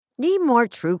Need more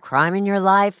true crime in your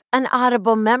life? An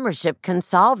Audible membership can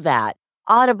solve that.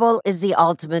 Audible is the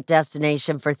ultimate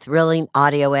destination for thrilling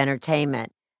audio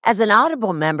entertainment. As an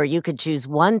Audible member, you could choose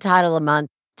one title a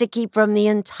month to keep from the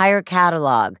entire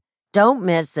catalog. Don't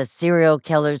miss The Serial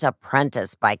Killer's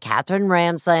Apprentice by Katherine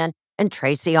Ramsland and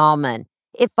Tracy Ullman.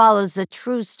 It follows the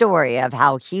true story of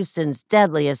how Houston's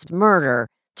deadliest murder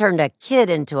turned a kid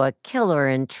into a killer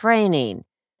in training.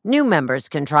 New members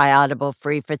can try Audible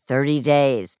free for 30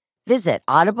 days. Visit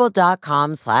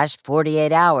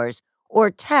audible.com/48 hours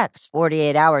or text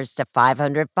 48 hours to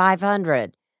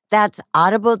 500-500. That's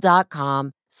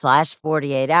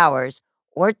audible.com/48 hours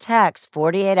or text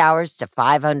 48 hours to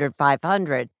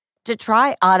 500-500 to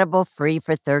try Audible free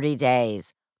for 30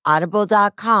 days.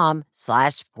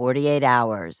 Audible.com/48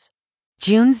 hours.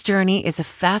 June's Journey is a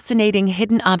fascinating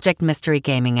hidden object mystery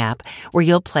gaming app where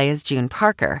you'll play as June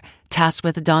Parker, tasked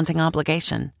with a daunting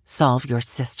obligation: solve your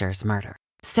sister's murder.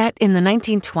 Set in the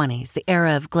 1920s, the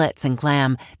era of glitz and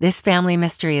glam, this family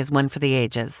mystery is one for the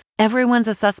ages. Everyone's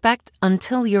a suspect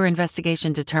until your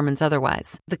investigation determines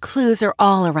otherwise. The clues are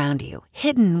all around you,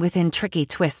 hidden within tricky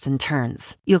twists and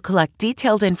turns. You'll collect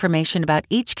detailed information about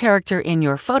each character in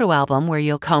your photo album where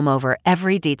you'll comb over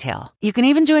every detail. You can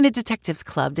even join a detectives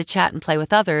club to chat and play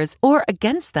with others or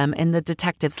against them in the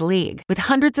Detectives League. With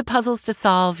hundreds of puzzles to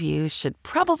solve, you should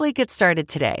probably get started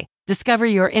today. Discover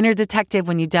your inner detective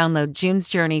when you download June's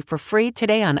Journey for free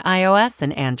today on iOS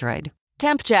and Android.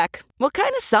 Temp check. What kind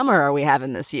of summer are we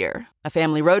having this year? A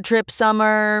family road trip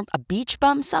summer? A beach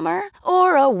bum summer?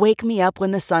 Or a wake me up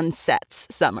when the sun sets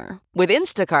summer? With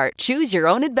Instacart, choose your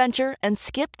own adventure and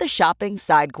skip the shopping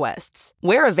side quests.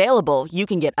 Where available, you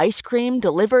can get ice cream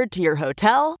delivered to your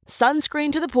hotel,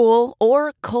 sunscreen to the pool,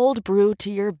 or cold brew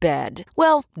to your bed.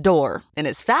 Well, door, in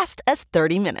as fast as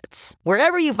 30 minutes.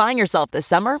 Wherever you find yourself this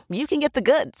summer, you can get the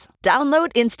goods.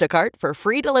 Download Instacart for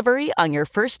free delivery on your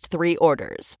first 3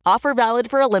 orders. Offer valid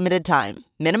for a limited time.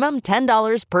 Minimum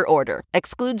 $10 per order.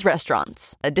 Excludes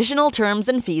restaurants. Additional terms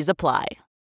and fees apply.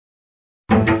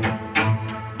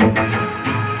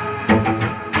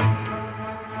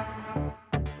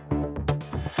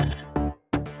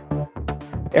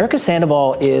 Erica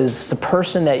Sandoval is the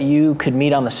person that you could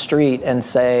meet on the street and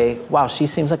say, wow, she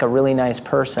seems like a really nice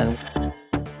person.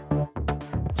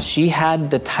 She had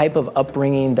the type of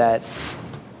upbringing that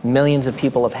millions of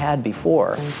people have had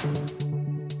before.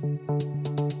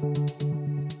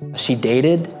 She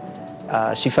dated,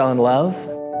 she fell in love.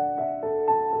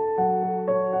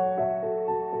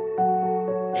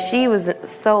 She was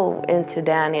so into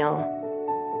Daniel.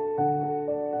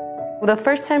 The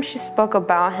first time she spoke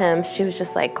about him, she was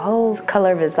just like, oh, the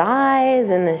color of his eyes,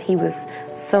 and that he was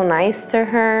so nice to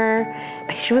her.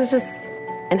 She was just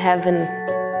in heaven.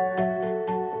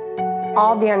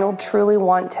 All Daniel truly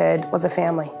wanted was a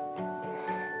family.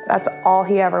 That's all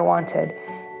he ever wanted.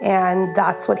 And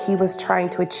that's what he was trying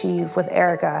to achieve with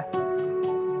Erica.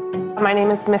 My name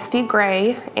is Misty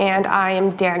Gray, and I am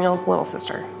Daniel's little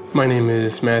sister. My name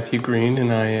is Matthew Green,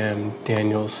 and I am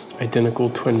Daniel's identical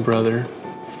twin brother.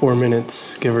 4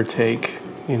 minutes, give or take,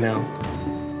 you know.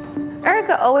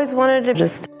 Erica always wanted to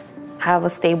just have a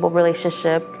stable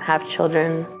relationship, have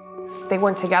children. They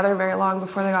weren't together very long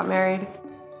before they got married.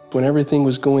 When everything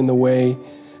was going the way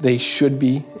they should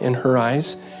be in her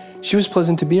eyes, she was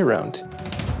pleasant to be around.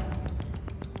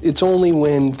 It's only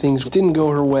when things didn't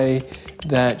go her way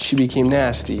that she became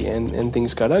nasty and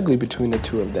things got ugly between the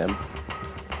two of them.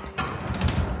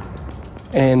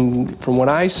 And from what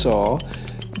I saw,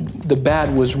 the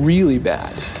bad was really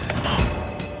bad.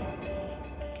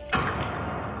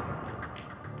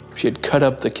 She had cut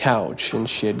up the couch and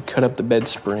she had cut up the bed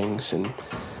springs and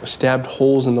stabbed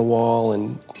holes in the wall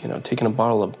and, taken a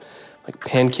bottle of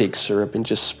pancake syrup and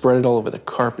just spread it all over the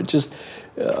carpet. Just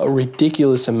a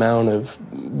ridiculous amount of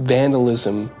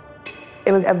vandalism.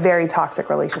 It was a very toxic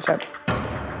relationship.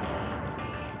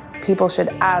 People should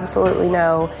absolutely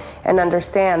know and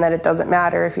understand that it doesn't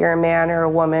matter if you're a man or a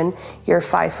woman, you're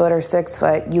 5 foot or 6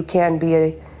 foot, you can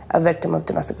be a victim of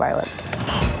domestic violence.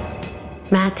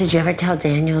 Matt, did you ever tell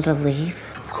Daniel to leave?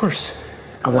 Of course.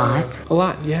 A lot? A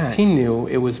lot, yeah. He knew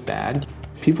it was bad.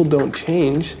 People don't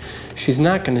change. She's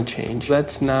not going to change.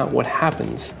 That's not what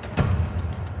happens.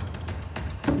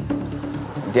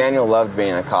 Daniel loved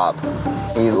being a cop.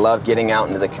 He loved getting out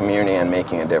into the community and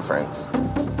making a difference.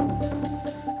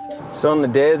 So on the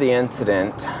day of the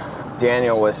incident,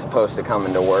 Daniel was supposed to come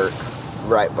into work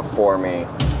right before me.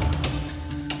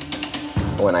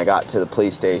 When I got to the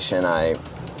police station, I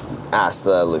asked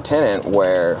the lieutenant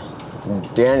where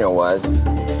Daniel was.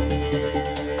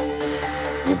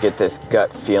 You get this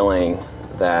gut feeling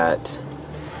that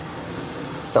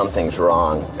something's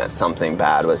wrong, that something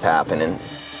bad was happening.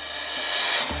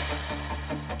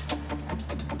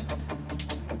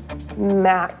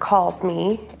 Matt calls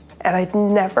me, and I'd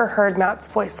never heard Matt's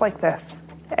voice like this.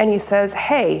 And he says,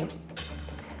 "Hey."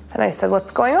 And I said,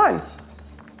 "What's going on?"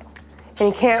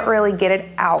 And he can't really get it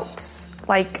out.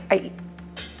 Like, I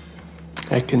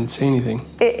couldn't say anything.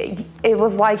 It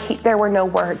was like there were no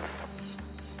words.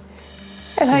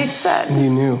 And I said, You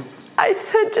knew. I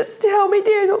said, "Just tell me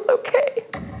Daniel's okay.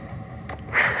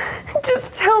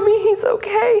 Just tell me he's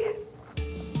okay."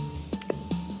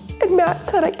 And Matt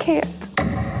said, "I can't."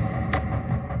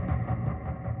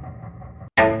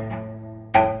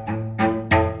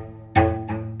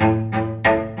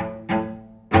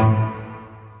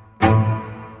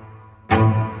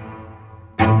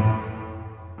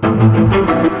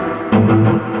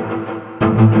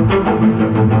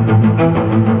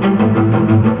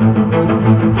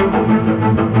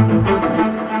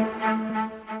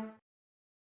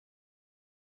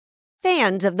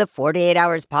 Fans of the 48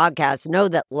 Hours podcast know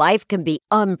that life can be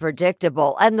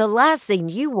unpredictable, and the last thing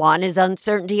you want is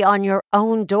uncertainty on your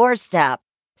own doorstep.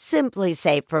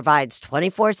 SimpliSafe provides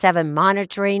 24/7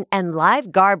 monitoring and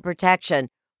live guard protection,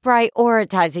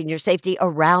 prioritizing your safety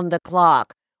around the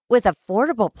clock. With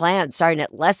affordable plans starting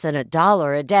at less than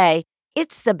 $1 a day,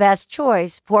 it's the best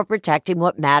choice for protecting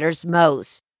what matters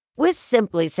most. With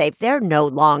SimpliSafe, there are no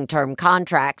long-term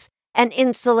contracts, and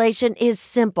installation is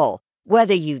simple,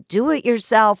 whether you do it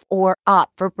yourself or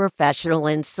opt for professional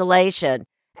installation.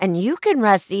 And you can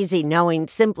rest easy knowing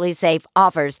SimpliSafe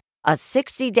offers a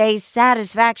 60-day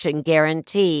satisfaction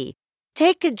guarantee.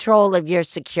 Take control of your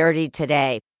security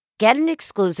today. Get an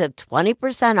exclusive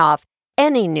 20% off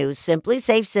any new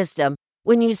SimpliSafe system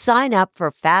when you sign up for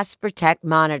Fast Protect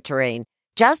monitoring.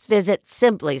 Just visit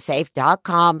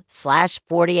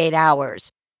simplisafe.com/48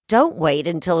 hours. Don't wait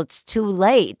until it's too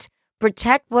late.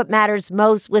 Protect what matters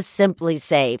most with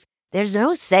SimpliSafe. There's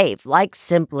no safe like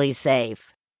SimpliSafe.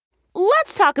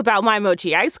 Let's talk about My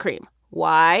Mochi ice cream.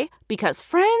 Why? Because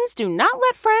friends do not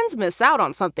let friends miss out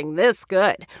on something this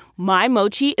good. My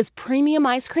Mochi is premium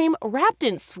ice cream wrapped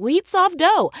in sweet, soft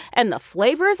dough, and the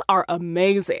flavors are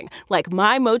amazing. Like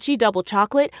My Mochi double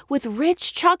chocolate with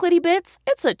rich chocolatey bits.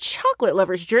 It's a chocolate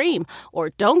lover's dream.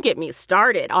 Or don't get me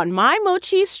started on My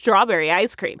Mochi strawberry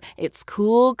ice cream. It's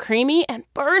cool, creamy, and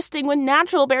bursting with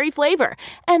natural berry flavor.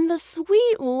 And the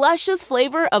sweet, luscious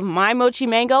flavor of My Mochi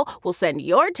mango will send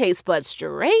your taste buds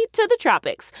straight to the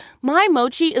tropics. My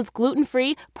Mochi is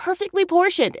gluten-free, perfectly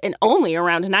portioned, and only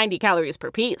around 90 calories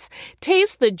per piece.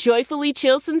 Taste the joyfully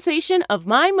chill sensation of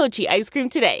My Mochi ice cream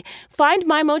today. Find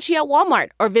My Mochi at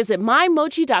Walmart or visit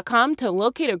mymochi.com to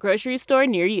locate a grocery store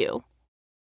near you.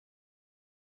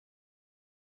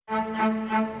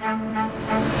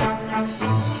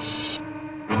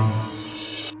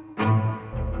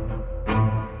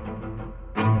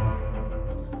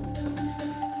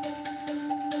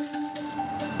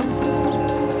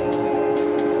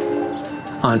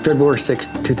 On February 6,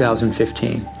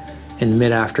 2015, in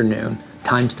mid-afternoon,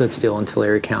 time stood still in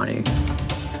Tulare County.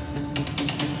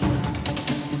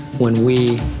 When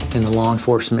we in the law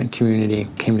enforcement community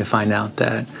came to find out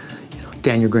that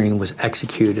Daniel Green was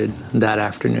executed that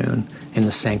afternoon in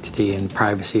the sanctity and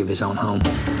privacy of his own home.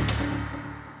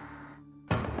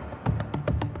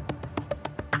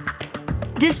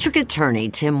 District Attorney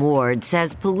Tim Ward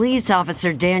says police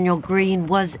officer Daniel Green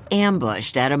was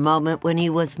ambushed at a moment when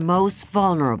he was most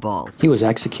vulnerable. He was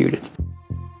executed.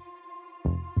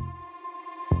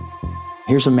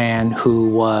 Here's a man who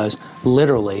was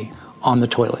literally on the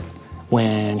toilet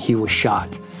when he was shot.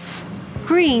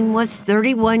 Green was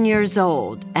 31 years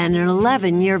old and an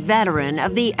 11-year veteran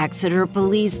of the Exeter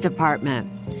Police Department.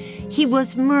 He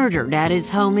was murdered at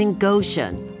his home in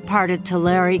Goshen, part of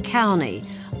Tulare County,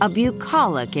 a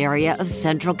bucolic area of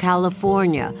Central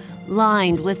California,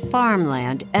 lined with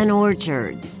farmland and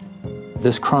orchards.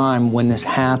 This crime, when this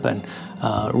happened,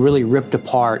 really ripped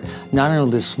apart not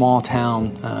only the small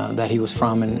town that he was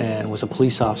from and was a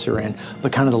police officer in,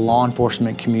 but kind of the law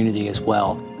enforcement community as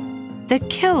well. The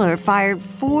killer fired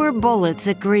 4 bullets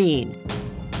at Green.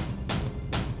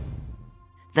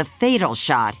 The fatal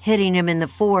shot hitting him in the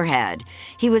forehead.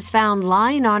 He was found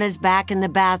lying on his back in the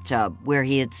bathtub where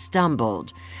he had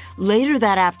stumbled. Later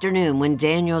that afternoon, when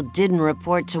Daniel didn't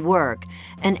report to work,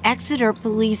 an Exeter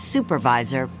police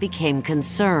supervisor became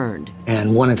concerned.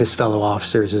 And one of his fellow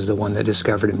officers is the one that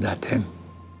discovered him that day.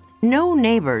 No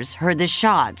neighbors heard the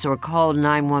shots or called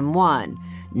 911.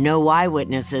 No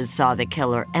eyewitnesses saw the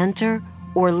killer enter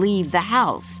or leave the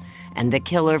house, and the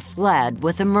killer fled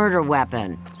with a murder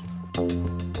weapon.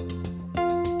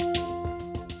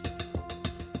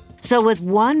 So with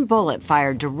one bullet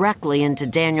fired directly into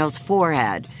Daniel's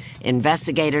forehead,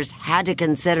 investigators had to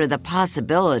consider the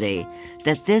possibility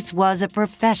that this was a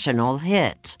professional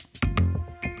hit.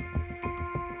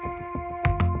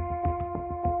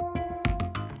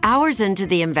 Hours into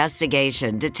the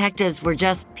investigation, detectives were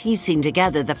just piecing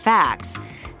together the facts.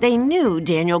 They knew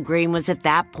Daniel Green was at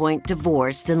that point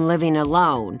divorced and living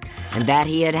alone, and that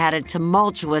he had had a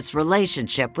tumultuous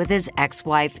relationship with his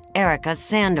ex-wife, Erica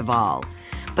Sandoval.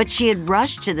 But she had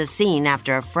rushed to the scene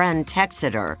after a friend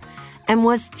texted her and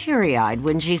was teary-eyed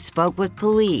when she spoke with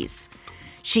police.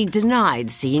 She denied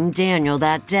seeing Daniel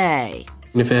that day.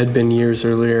 If it had been years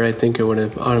earlier, I think I would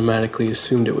have automatically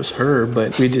assumed it was her,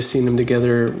 but we'd just seen them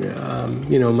together,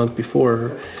 a month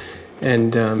before,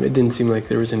 and it didn't seem like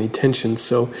there was any tension,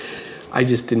 so I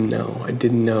just didn't know. I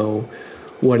didn't know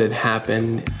what had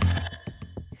happened.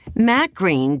 Matt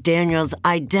Green, Daniel's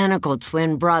identical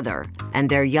twin brother, and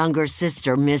their younger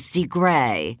sister, Misty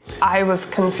Gray, I was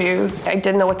confused. I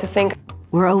didn't know what to think.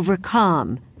 were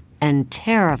overcome and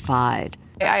terrified.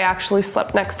 I actually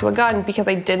slept next to a gun because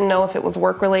I didn't know if it was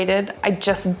work-related. I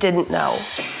just didn't know.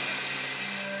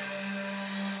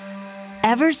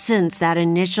 Ever since that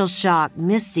initial shock,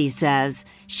 Misty says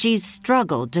she's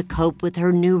struggled to cope with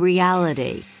her new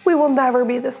reality. We will never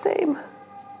be the same.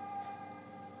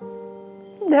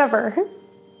 Never.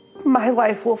 My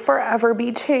life will forever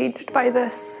be changed by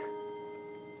this.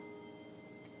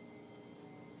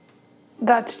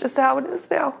 That's just how it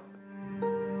is now.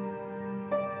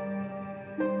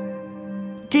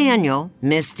 Daniel,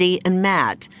 Misty, and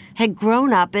Matt had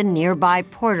grown up in nearby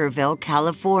Porterville,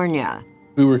 California.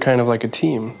 We were kind of like a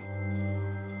team.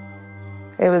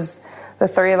 It was the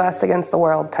three of us against the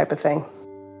world type of thing.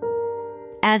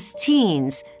 As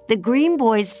teens, the Green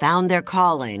Boys found their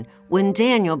calling when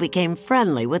Daniel became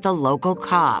friendly with a local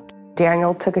cop.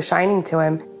 Daniel took a shining to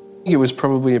him. It was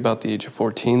probably about the age of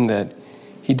 14 that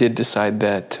he did decide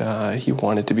that he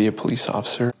wanted to be a police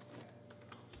officer.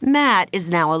 Matt is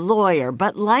now a lawyer,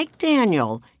 but like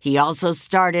Daniel, he also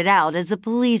started out as a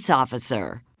police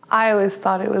officer. I always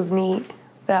thought it was neat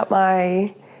that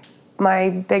my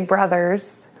big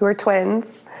brothers, who are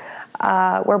twins,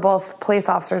 were both police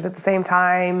officers at the same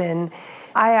time, and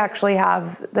I actually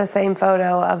have the same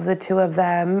photo of the two of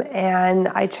them, and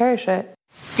I cherish it.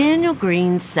 Daniel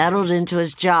Green settled into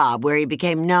his job where he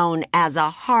became known as a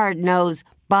hard-nosed,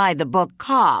 by-the-book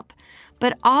cop.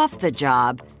 But off the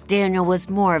job, Daniel was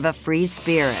more of a free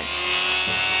spirit.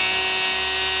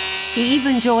 He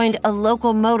even joined a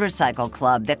local motorcycle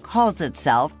club that calls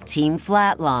itself Team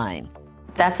Flatline.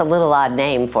 That's a little odd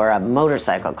name for a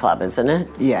motorcycle club, isn't it?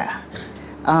 Yeah.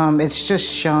 It's just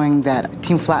showing that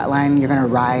Team Flatline, you're gonna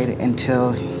ride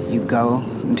until you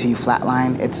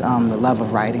flatline. It's the love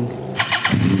of riding.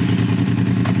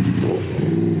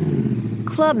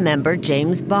 Club member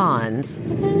James Bonds,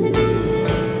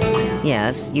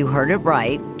 yes, you heard it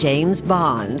right, James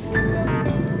Bonds,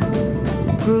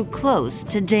 grew close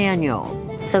to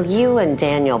Daniel. So you and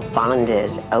Daniel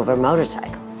bonded over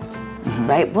motorcycles,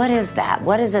 right? What is that?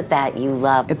 What is it that you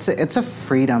love? It's a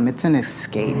freedom. It's an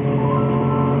escape.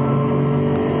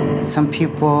 Some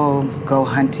people go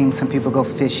hunting, some people go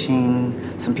fishing,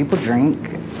 some people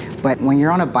drink. But when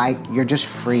you're on a bike, you're just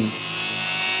free.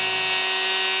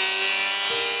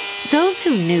 Those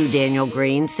who knew Daniel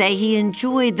Green say he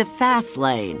enjoyed the fast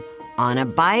lane, on a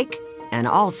bike, and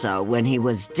also when he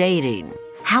was dating.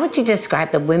 How would you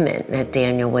describe the women that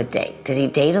Daniel would date? Did he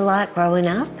date a lot growing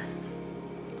up?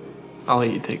 I'll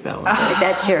let you take that one.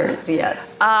 That's yours,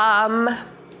 yes.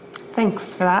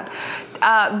 Thanks for that.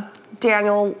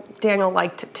 Daniel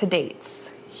liked to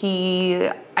date.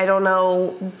 I don't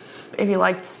know if he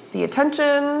liked the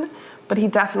attention, but he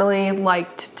definitely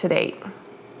liked to date.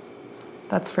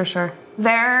 That's for sure.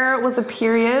 There was a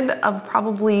period of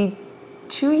probably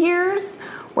 2 years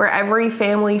where every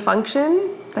family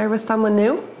function, there was someone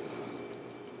new.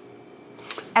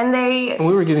 And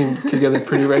we were getting together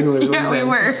pretty regularly. Yeah, we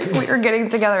were. We were getting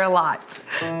together a lot.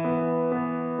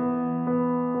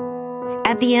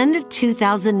 At the end of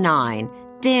 2009,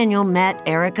 Daniel met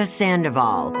Erica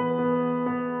Sandoval,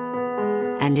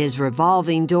 and his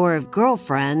revolving door of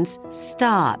girlfriends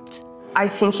stopped. I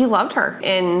think he loved her.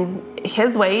 In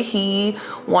his way, he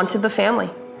wanted the family.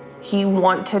 He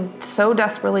wanted so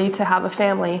desperately to have a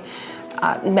family.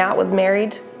 Matt was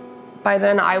married. By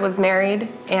then, I was married,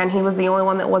 and he was the only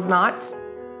one that was not.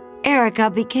 Erica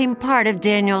became part of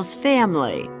Daniel's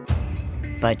family,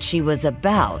 but she was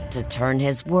about to turn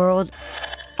his world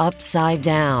upside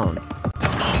down.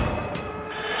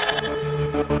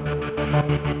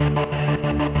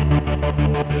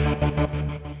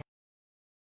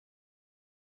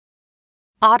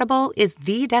 Audible is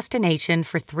the destination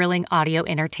for thrilling audio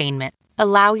entertainment.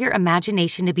 Allow your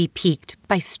imagination to be piqued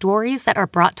by stories that are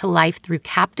brought to life through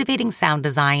captivating sound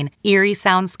design, eerie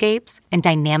soundscapes, and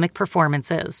dynamic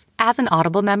performances. As an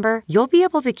Audible member, you'll be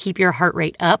able to keep your heart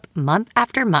rate up month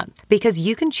after month because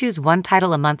you can choose one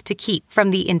title a month to keep from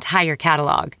the entire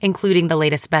catalog, including the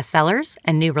latest bestsellers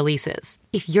and new releases.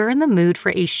 If you're in the mood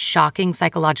for a shocking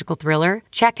psychological thriller,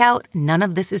 check out None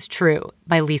of This Is True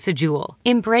by Lisa Jewell.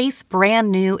 Embrace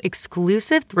brand new,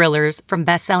 exclusive thrillers from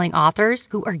best-selling authors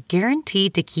who are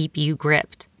guaranteed to keep you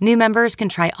gripped. New members can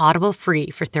try Audible free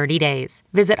for 30 days.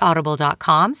 Visit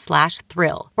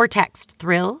audible.com/thrill or text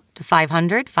thrill to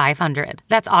 500-500.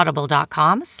 That's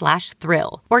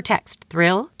audible.com/thrill or text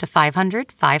thrill to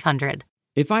 500-500.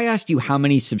 If I asked you how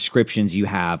many subscriptions you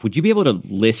have, would you be able to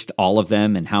list all of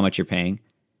them and how much you're paying?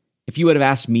 If you would have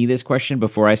asked me this question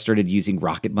before I started using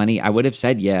Rocket Money, I would have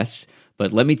said yes,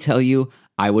 but let me tell you,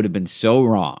 I would have been so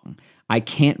wrong. I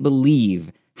can't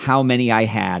believe how many I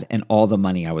had and all the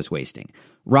money I was wasting.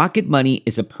 Rocket Money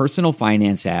is a personal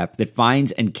finance app that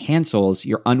finds and cancels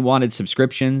your unwanted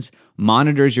subscriptions,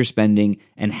 monitors your spending,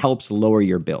 and helps lower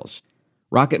your bills.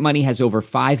 Rocket Money has over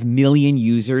 5 million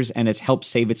users and has helped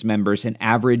save its members an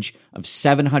average of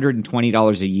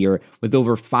 $720 a year with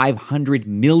over 500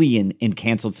 million in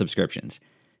canceled subscriptions.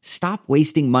 Stop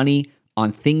wasting money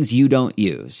on things you don't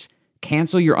use.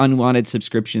 Cancel your unwanted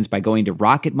subscriptions by going to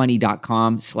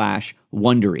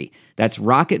rocketmoney.com/Wondery. That's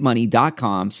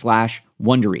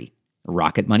rocketmoney.com/Wondery.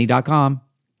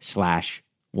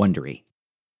 rocketmoney.com/Wondery.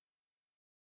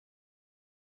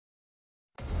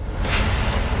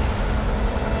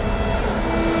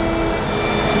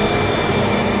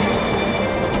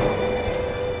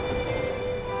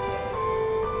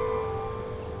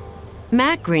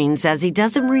 Matt Green says he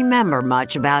doesn't remember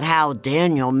much about how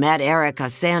Daniel met Erica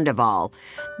Sandoval,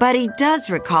 but he does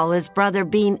recall his brother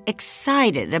being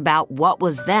excited about what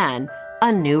was then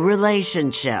a new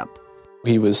relationship.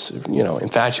 He was,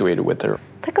 infatuated with her.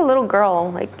 It's like a little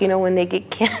girl, when they get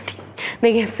candy,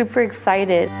 they get super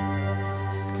excited.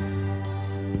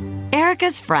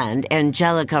 Erica's friend,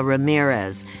 Angelica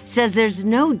Ramirez, says there's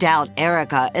no doubt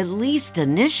Erica, at least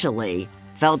initially,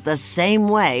 felt the same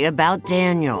way about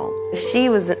Daniel. She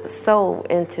was so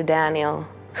into Daniel.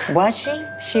 Was she?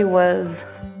 She was.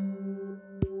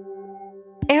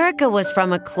 Erica was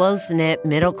from a close-knit,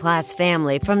 middle-class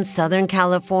family from Southern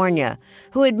California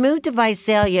who had moved to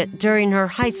Visalia during her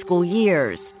high school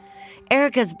years.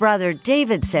 Erica's brother,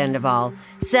 David Sandoval,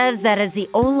 says that as the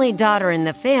only daughter in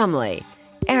the family,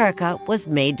 Erica was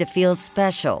made to feel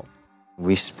special.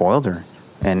 We spoiled her.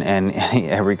 In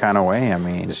every kind of way. I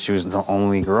mean, she was the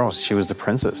only girl. She was the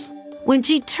princess. When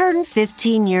she turned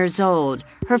 15 years old,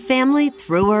 her family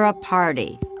threw her a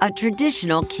party, a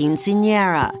traditional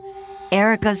quinceañera.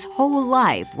 Erica's whole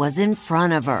life was in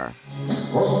front of her.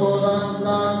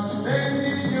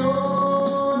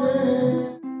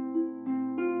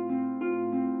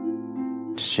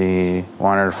 She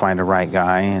wanted to find the right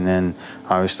guy and then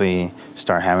obviously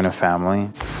start having a family.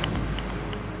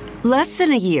 Less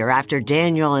than a year after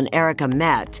Daniel and Erica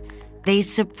met, they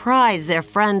surprised their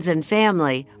friends and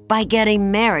family by getting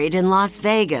married in Las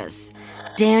Vegas.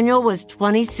 Daniel was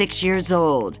 26 years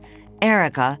old,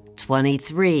 Erica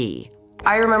 23.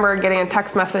 I remember getting a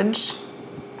text message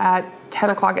at 10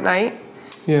 o'clock at night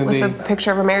with a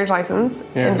picture of a marriage license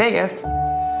in Vegas.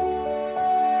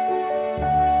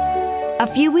 A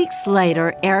few weeks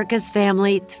later, Erica's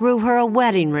family threw her a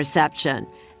wedding reception.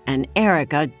 And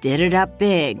Erica did it up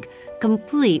big,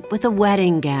 complete with a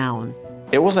wedding gown.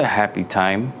 It was a happy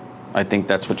time. I think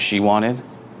that's what she wanted,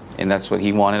 and that's what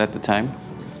he wanted at the time.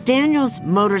 Daniel's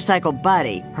motorcycle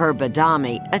buddy, Herb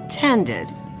Adami, attended,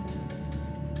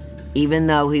 even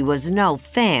though he was no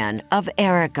fan of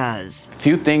Erica's.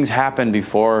 Few things happened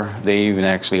before they even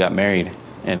actually got married.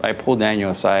 And I pulled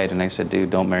Daniel aside and I said, dude,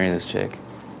 don't marry this chick.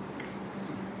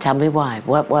 Tell me why.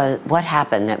 What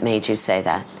happened that made you say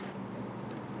that?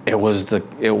 It was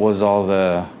all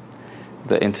the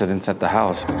incidents at the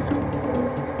house.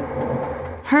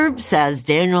 Herb says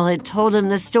Daniel had told him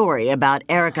the story about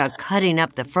Erica cutting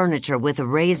up the furniture with a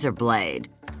razor blade.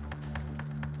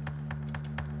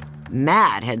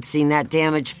 Matt had seen that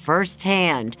damage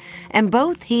firsthand, and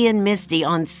both he and Misty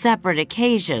on separate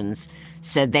occasions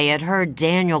said they had heard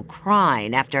Daniel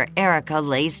crying after Erica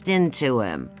laced into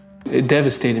him. It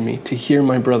devastated me to hear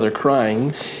my brother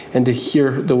crying and to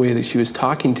hear the way that she was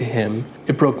talking to him.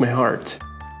 It broke my heart.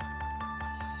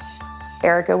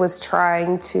 Erica was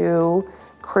trying to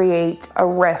create a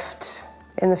rift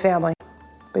in the family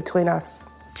between us.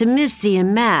 To Misty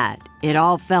and Matt, it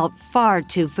all felt far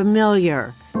too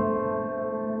familiar.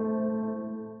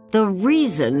 The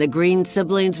reason the Green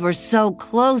siblings were so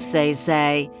close, they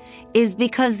say, is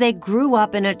because they grew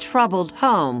up in a troubled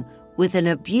home with an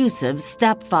abusive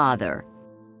stepfather.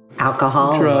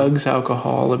 Alcohol? Drugs,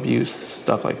 alcohol, abuse,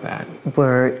 stuff like that.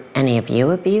 Were any of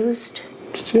you abused?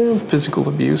 Physical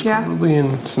abuse, probably,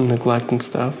 and some neglect and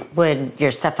stuff. Would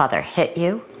your stepfather hit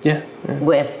you? Yeah.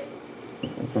 With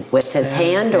his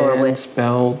hand or with?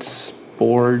 Belts,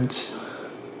 boards,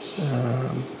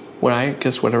 I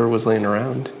guess whatever was laying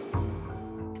around.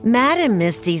 Matt and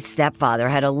Misty's stepfather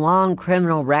had a long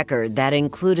criminal record that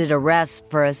included arrests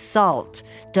for assault,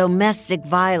 domestic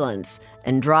violence,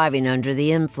 and driving under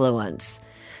the influence.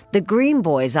 The Green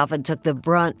boys often took the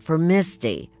brunt for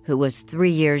Misty, who was 3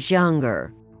 years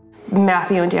younger.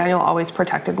 Matthew and Daniel always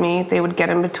protected me. They would get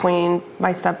in between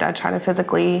my stepdad trying to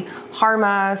physically harm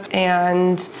us.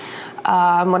 And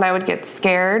when I would get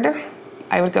scared,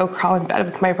 I would go crawl in bed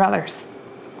with my brothers.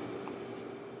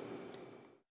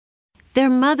 Their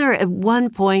mother at one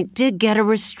point did get a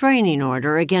restraining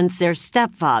order against their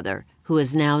stepfather, who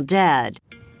is now dead.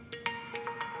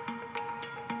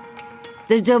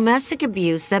 The domestic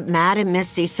abuse that Matt and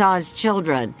Misty saw as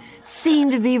children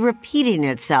seemed to be repeating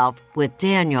itself with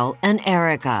Daniel and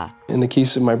Erica. In the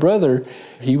case of my brother,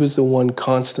 he was the one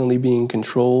constantly being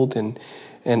controlled and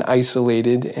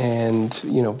isolated and,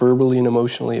 verbally and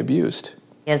emotionally abused.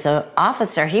 As an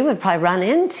officer, he would probably run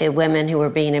into women who were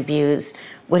being abused.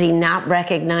 Would he not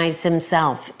recognize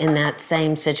himself in that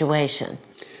same situation?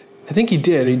 I think he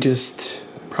did. He just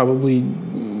probably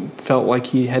felt like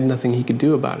he had nothing he could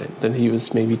do about it, that he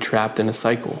was maybe trapped in a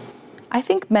cycle. I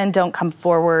think men don't come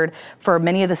forward for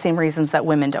many of the same reasons that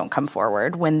women don't come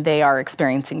forward when they are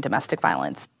experiencing domestic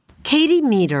violence. Katie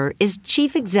Meter is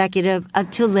chief executive of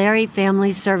Tulare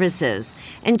Family Services,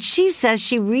 and she says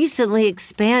she recently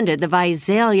expanded the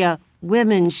Visalia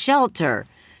Women's Shelter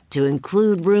to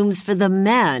include rooms for the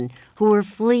men who were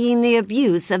fleeing the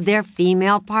abuse of their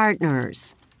female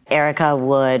partners. Erica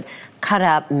would cut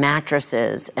up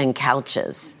mattresses and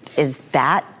couches. Is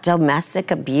that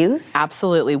domestic abuse?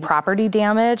 Absolutely. Property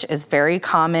damage is very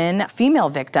common. Female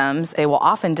victims, they will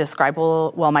often describe,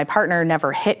 well, my partner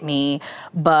never hit me,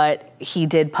 but he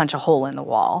did punch a hole in the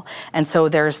wall. And so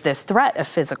there's this threat of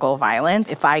physical violence.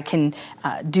 If I can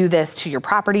do this to your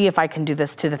property, if I can do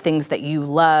this to the things that you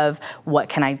love, what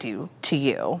can I do to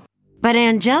you? But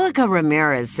Angelica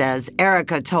Ramirez says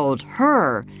Erica told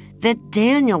her that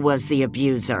Daniel was the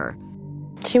abuser.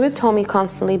 She would tell me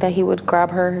constantly that he would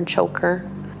grab her and choke her.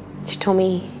 She told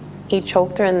me he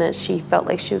choked her and that she felt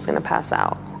like she was going to pass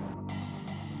out.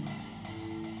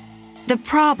 The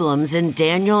problems in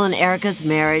Daniel and Erica's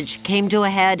marriage came to a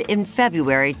head in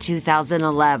February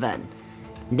 2011.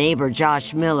 Neighbor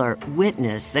Josh Miller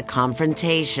witnessed the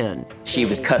confrontation. She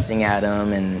was cussing at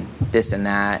him and this and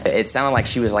that. It sounded like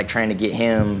she was trying to get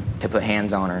him to put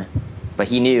hands on her. But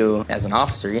he knew, as an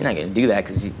officer, you're not going to do that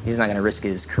because he's not going to risk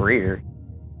his career.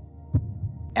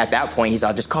 At that point, he's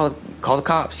all, just call the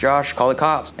cops, Josh, call the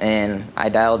cops. And I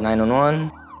dialed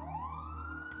 911.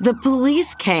 The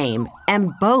police came,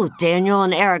 and both Daniel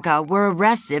and Erica were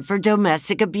arrested for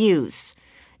domestic abuse.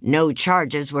 No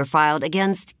charges were filed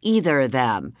against either of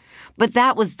them, but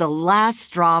that was the last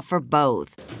straw for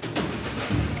both.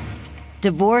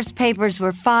 Divorce papers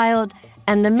were filed,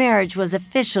 and the marriage was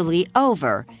officially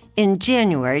over in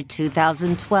January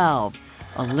 2012,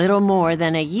 a little more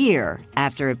than a year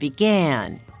after it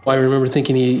began. I remember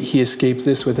thinking he escaped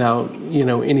this without,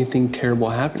 anything terrible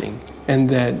happening, and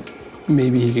that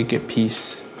maybe he could get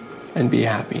peace and be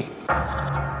happy.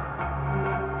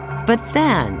 But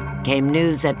then came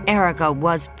news that Erica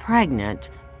was pregnant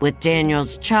with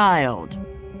Daniel's child.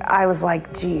 I was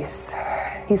like, geez,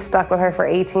 he's stuck with her for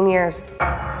 18 years.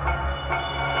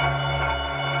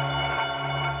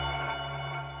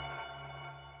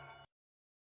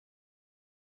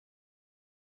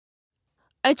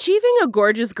 Achieving a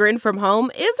gorgeous grin from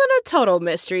home isn't a total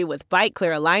mystery with Byte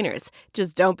Clear aligners.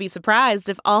 Just don't be surprised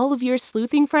if all of your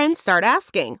sleuthing friends start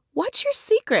asking, what's your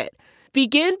secret?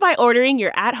 Begin by ordering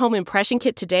your at-home impression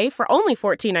kit today for only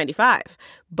 $14.95.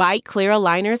 Byte Clear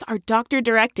aligners are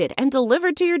doctor-directed and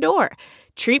delivered to your door.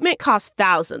 Treatment costs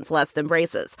thousands less than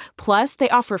braces. Plus, they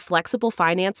offer flexible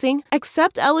financing,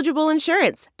 accept eligible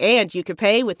insurance, and you can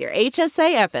pay with your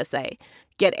HSA FSA.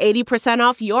 Get 80%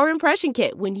 off your impression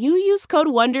kit when you use code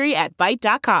WONDERY at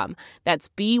Byte.com. That's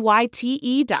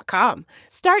BYTE.com.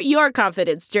 Start your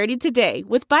confidence journey today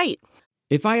with Byte.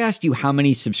 If I asked you how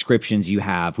many subscriptions you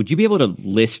have, would you be able to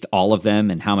list all of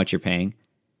them and how much you're paying?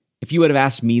 If you would have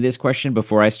asked me this question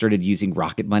before I started using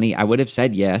Rocket Money, I would have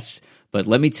said yes. But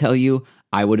let me tell you,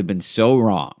 I would have been so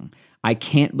wrong. I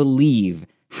can't believe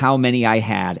how many I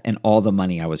had and all the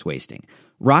money I was wasting.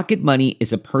 Rocket Money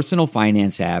is a personal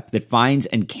finance app that finds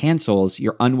and cancels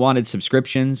your unwanted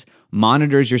subscriptions,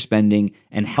 monitors your spending,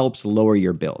 and helps lower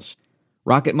your bills.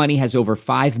 Rocket Money has over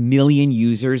 5 million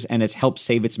users and has helped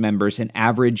save its members an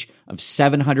average of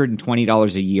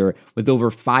 $720 a year with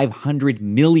over 500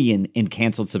 million in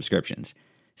canceled subscriptions.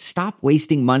 Stop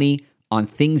wasting money on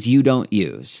things you don't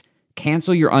use.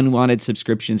 Cancel your unwanted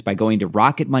subscriptions by going to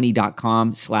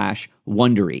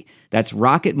rocketmoney.com/Wondery. That's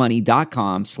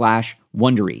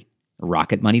rocketmoney.com/Wondery.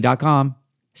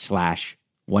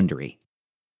 rocketmoney.com/Wondery.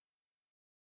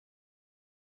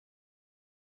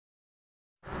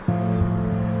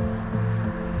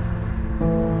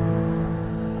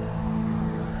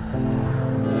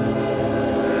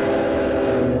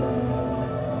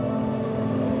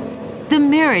 The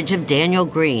marriage of Daniel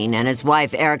Green and his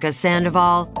wife Erica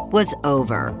Sandoval was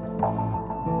over.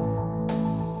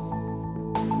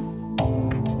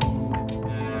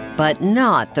 But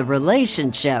not the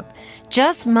relationship.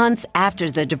 Just months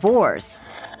after the divorce,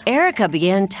 Erica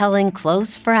began telling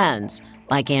close friends,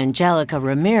 like Angelica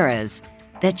Ramirez,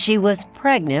 that she was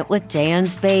pregnant with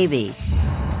Dan's baby.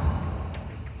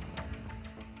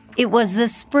 It was the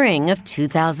spring of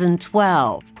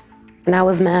 2012. And I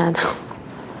was mad.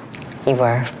 You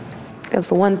were? That's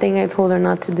the one thing I told her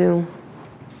not to do.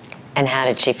 And how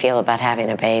did she feel about having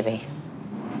a baby?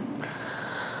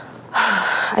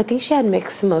 I think she had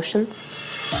mixed emotions.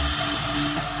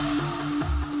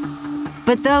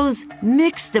 But those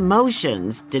mixed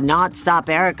emotions did not stop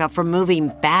Erica from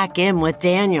moving back in with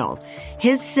Daniel.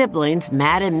 His siblings,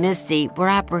 Matt and Misty, were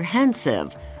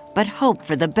apprehensive, but hoped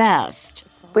for the best.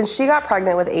 When she got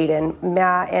pregnant with Aiden,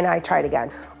 Matt and I tried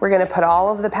again. We're going to put all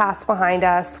of the past behind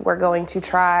us. We're going to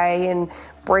try and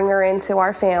bring her into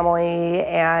our family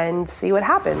and see what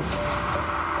happens.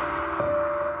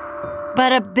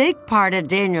 But a big part of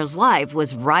Daniel's life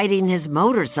was riding his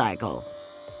motorcycle.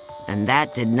 And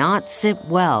that did not sit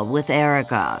well with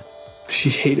Erica. She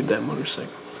hated that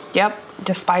motorcycle. Yep,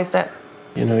 despised it.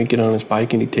 You know, he'd get on his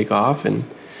bike and he'd take off, and,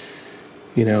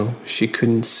 you know, she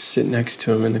couldn't sit next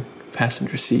to him in the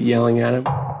passenger seat yelling at him.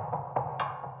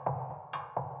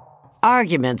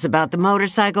 Arguments about the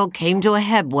motorcycle came to a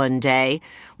head one day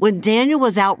when Daniel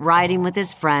was out riding with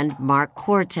his friend Mark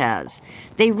Cortez.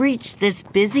 They reached this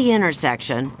busy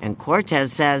intersection, and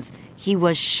Cortez says he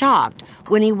was shocked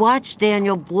when he watched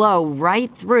Daniel blow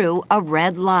right through a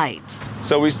red light.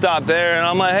 So we stopped there, and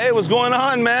I'm like, hey, what's going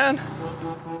on, man?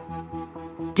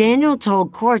 Daniel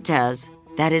told Cortez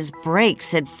that his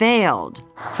brakes had failed.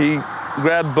 He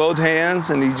grabbed both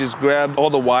hands, and he just grabbed all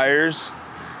the wires,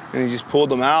 and he just pulled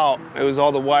them out. It was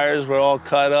all the wires were all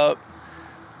cut up.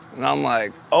 And I'm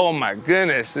like, oh my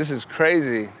goodness, this is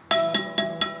crazy.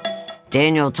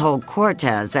 Daniel told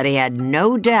Cortez that he had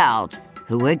no doubt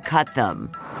who had cut them.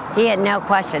 He had no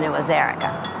question it was Erica.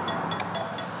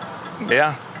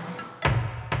 Yeah.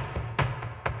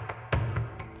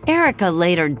 Erica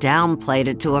later downplayed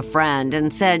it to a friend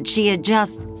and said she had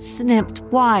just snipped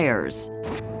wires.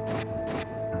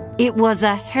 It was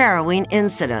a harrowing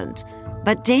incident,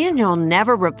 but Daniel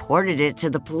never reported it to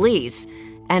the police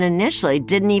and initially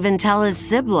didn't even tell his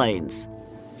siblings.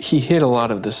 He hid a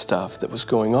lot of the stuff that was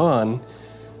going on.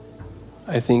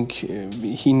 I think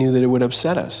he knew that it would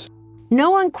upset us.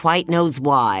 No one quite knows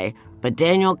why, but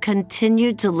Daniel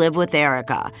continued to live with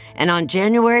Erica, and on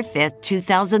January 5th,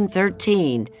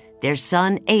 2013, their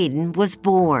son Aiden was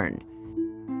born.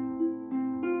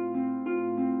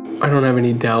 I don't have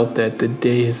any doubt that the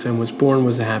day his son was born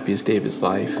was the happiest day of his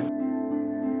life.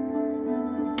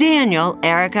 Daniel,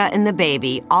 Erica, and the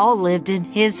baby all lived in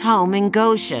his home in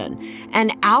Goshen,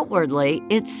 and outwardly,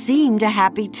 it seemed a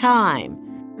happy time.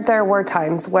 There were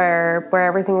times where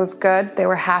everything was good, they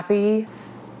were happy.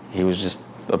 He was just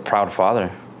a proud father.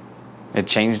 It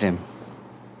changed him.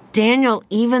 Daniel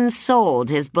even sold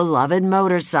his beloved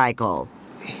motorcycle.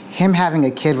 Him having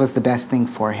a kid was the best thing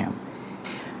for him.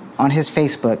 On his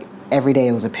Facebook, every day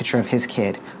it was a picture of his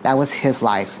kid. That was his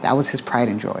life. That was his pride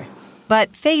and joy.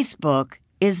 But Facebook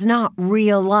is not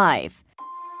real life.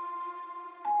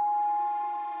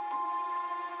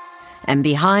 And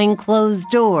behind closed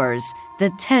doors, the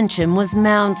tension was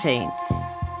mounting.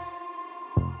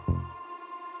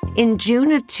 In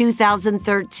June of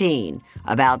 2013,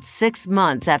 about 6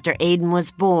 months after Aiden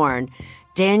was born,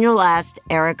 Daniel asked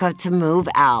Erica to move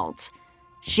out.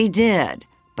 She did,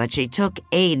 but she took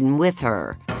Aiden with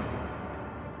her.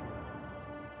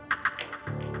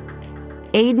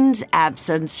 Aiden's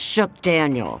absence shook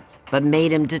Daniel, but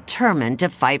made him determined to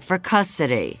fight for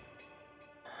custody.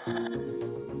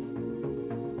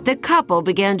 The couple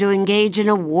began to engage in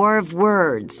a war of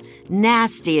words,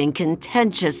 nasty and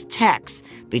contentious texts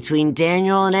between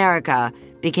Daniel and Erica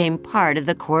became part of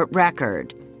the court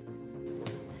record.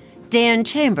 Dan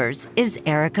Chambers is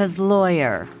Erica's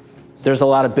lawyer. There's a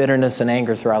lot of bitterness and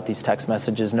anger throughout these text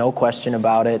messages, no question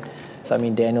about it. I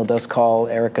mean, Daniel does call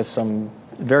Erica some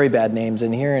very bad names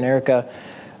in here, and Erica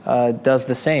does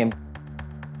the same.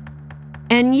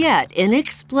 And yet,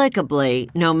 inexplicably,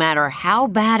 no matter how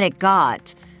bad it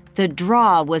got, the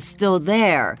draw was still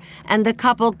there, and the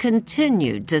couple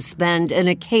continued to spend an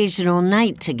occasional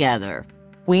night together.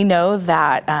 We know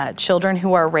that children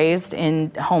who are raised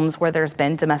in homes where there's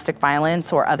been domestic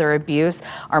violence or other abuse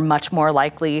are much more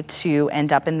likely to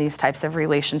end up in these types of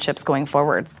relationships going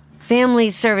forward. Family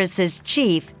Services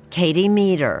Chief Katie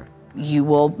Meter. You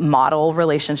will model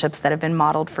relationships that have been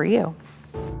modeled for you.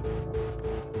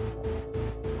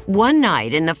 One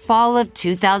night in the fall of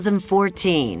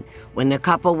 2014, when the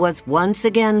couple was once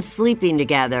again sleeping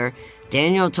together,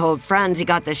 Daniel told friends he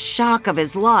got the shock of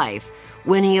his life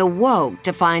when he awoke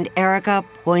to find Erica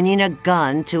pointing a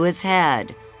gun to his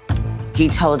head. He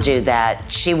told you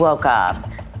that she woke up,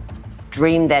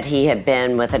 dreamed that he had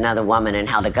been with another woman and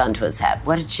held a gun to his head.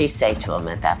 What did she say to him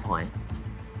at that point?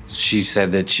 She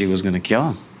said that she was going to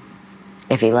kill him.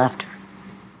 If he left her?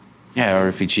 Yeah, or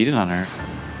if he cheated on her.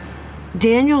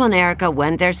 Daniel and Erica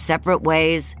went their separate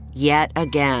ways yet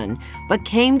again, but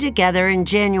came together in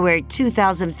January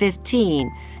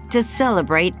 2015 to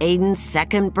celebrate Aiden's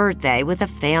second birthday with a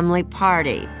family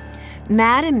party.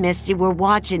 Matt and Misty were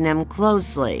watching them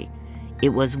closely. It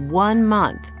was 1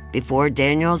 month before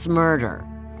Daniel's murder.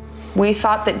 We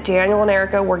thought that Daniel and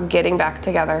Erica were getting back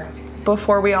together.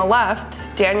 Before we all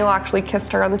left, Daniel actually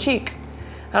kissed her on the cheek.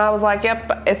 And I was like,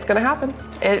 yep, it's gonna happen.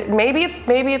 Maybe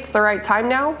it's the right time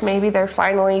now. Maybe they're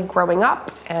finally growing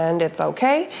up and it's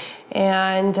okay.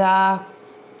 And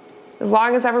as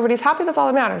long as everybody's happy, that's all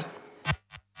that matters.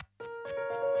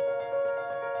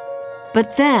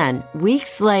 But then,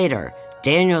 weeks later,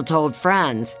 Daniel told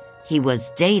friends he was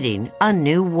dating a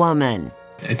new woman.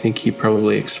 I think he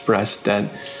probably expressed that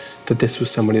this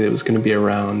was somebody that was going to be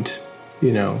around,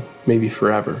 maybe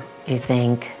forever. Do you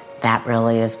think that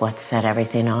really is what set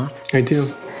everything off? I do.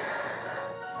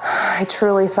 I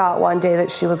truly thought one day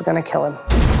that she was going to kill him.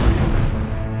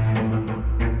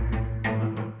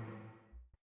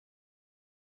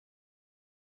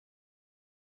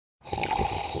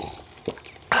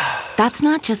 That's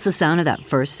not just the sound of that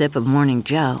first sip of Morning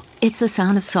Joe. It's the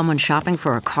sound of someone shopping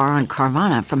for a car on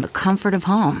Carvana from the comfort of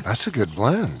home. That's a good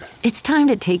blend. It's time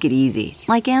to take it easy,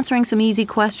 like answering some easy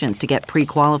questions to get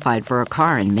pre-qualified for a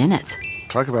car in minutes.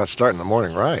 Talk about starting the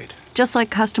morning right. Just like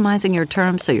customizing your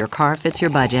terms so your car fits your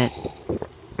budget.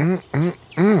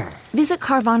 Visit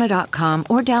Carvana.com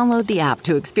or download the app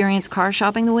to experience car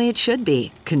shopping the way it should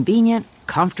be. Convenient,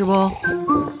 comfortable.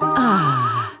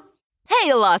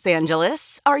 Hey, Los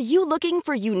Angeles! Are you looking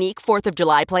for unique 4th of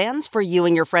July plans for you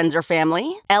and your friends or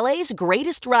family? LA's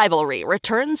greatest rivalry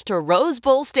returns to Rose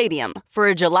Bowl Stadium for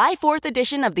a July 4th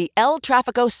edition of the El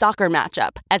Tráfico soccer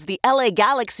matchup as the LA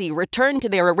Galaxy return to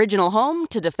their original home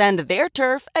to defend their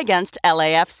turf against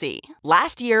LAFC.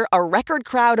 Last year, a record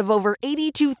crowd of over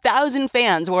 82,000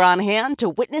 fans were on hand to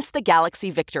witness the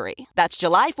Galaxy victory. That's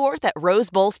July 4th at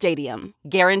Rose Bowl Stadium.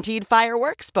 Guaranteed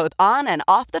fireworks both on and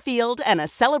off the field and a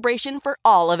celebration for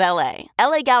all of LA.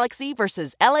 LA Galaxy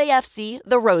versus LAFC,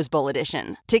 the Rose Bowl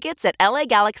edition. Tickets at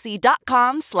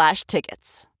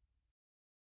lagalaxy.com/tickets.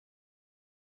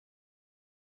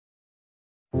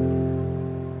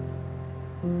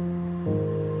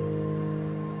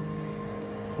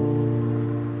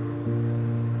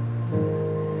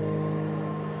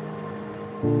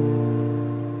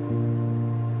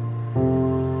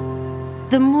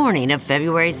 The morning of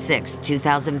February 6,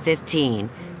 2015,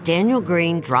 Daniel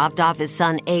Green dropped off his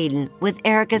son Aiden with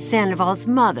Erica Sandoval's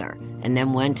mother and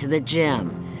then went to the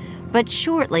gym. But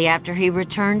shortly after he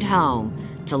returned home,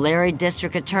 Tulare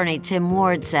District Attorney Tim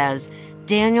Ward says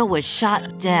Daniel was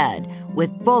shot dead with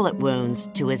bullet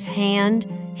wounds to his hand,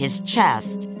 his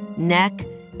chest, neck,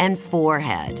 and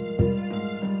forehead.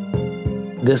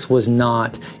 This was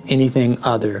not anything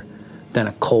other than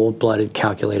a cold-blooded,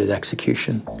 calculated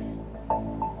execution.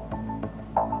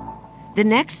 The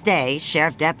next day,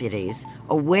 sheriff deputies,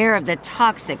 aware of the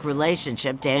toxic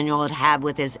relationship Daniel had had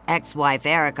with his ex-wife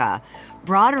Erica,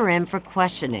 brought her in for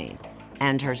questioning,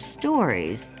 and her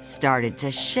stories started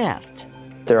to shift.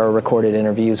 There are recorded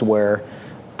interviews where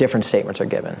different statements are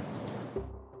given.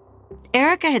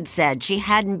 Erica had said she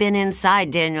hadn't been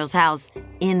inside Daniel's house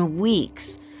in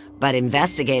weeks, but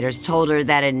investigators told her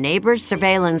that a neighbor's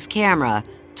surveillance camera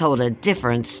told a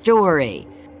different story.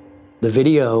 The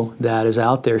video that is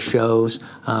out there shows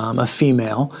a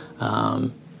female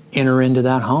enter into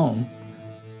that home.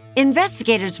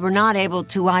 Investigators were not able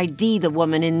to ID the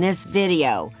woman in this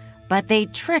video, but they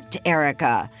tricked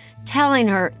Erica, telling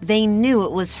her they knew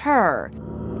it was her.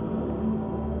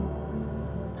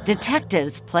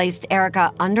 Detectives placed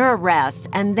Erica under arrest,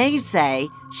 and they say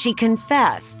she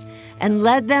confessed and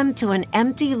led them to an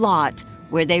empty lot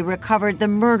where they recovered the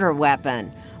murder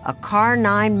weapon, a Car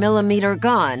 9mm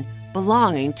gun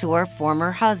belonging to her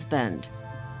former husband.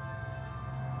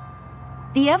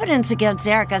 The evidence against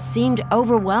Erica seemed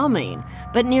overwhelming,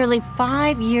 but nearly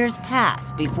 5 years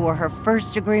pass before her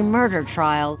first-degree murder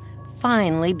trial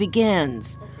finally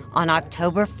begins on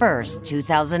October 1st,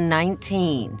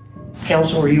 2019.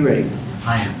 Counsel, are you ready?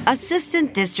 I am.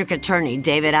 Assistant District Attorney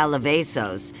David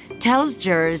Alavezos tells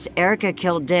jurors Erica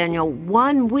killed Daniel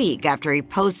 1 week after he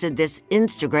posted this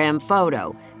Instagram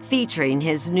photo featuring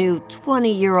his new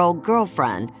 20-year-old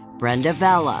girlfriend, Brenda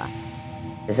Vella.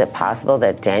 Is it possible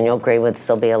that Daniel Green would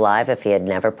still be alive if he had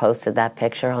never posted that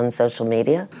picture on social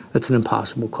media? That's an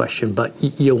impossible question, but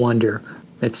you wonder.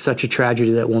 It's such a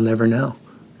tragedy that we'll never know.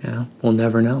 We'll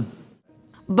never know.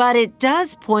 But it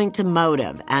does point to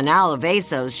motive, and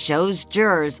Alavezos shows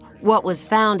jurors what was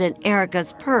found in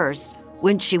Erica's purse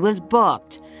when she was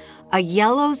booked. A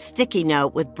yellow sticky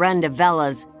note with Brenda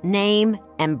Vella's name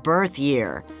and birth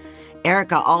year.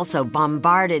 Erica also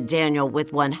bombarded Daniel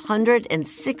with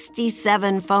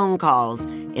 167 phone calls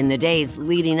in the days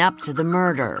leading up to the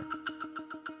murder.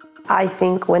 I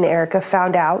think when Erica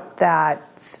found out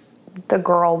that the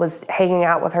girl was hanging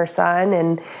out with her son,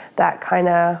 and that kind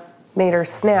of made her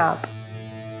snap.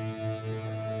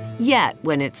 Yet,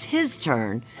 when it's his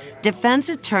turn, defense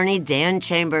attorney Dan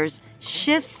Chambers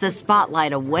shifts the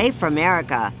spotlight away from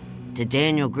Erica to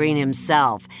Daniel Green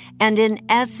himself, and in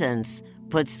essence,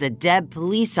 puts the dead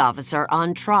police officer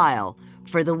on trial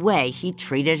for the way he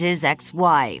treated his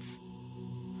ex-wife.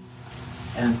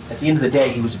 And at the end of the day,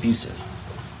 he was abusive.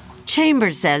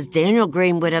 Chambers says Daniel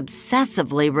Green would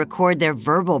obsessively record their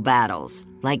verbal battles,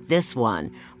 like this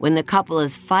one, when the couple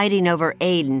is fighting over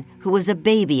Aiden, who was a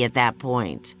baby at that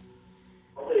point.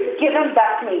 Give him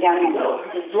back to me, Daniel. No,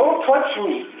 don't touch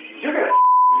me. You're gonna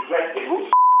right there.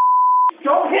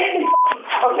 Don't hit me.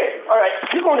 Okay, all right.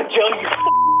 You're going to jail, you.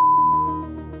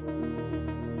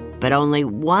 But only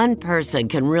one person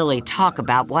can really talk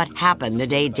about what happened the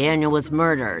day Daniel was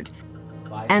murdered.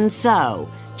 And so,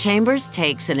 Chambers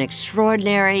takes an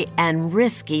extraordinary and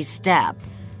risky step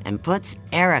and puts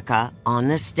Erica on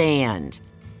the stand.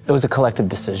 It was a collective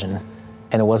decision,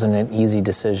 and it wasn't an easy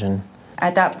decision.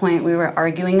 At that point, we were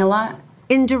arguing a lot.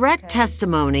 In direct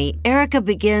testimony, Erica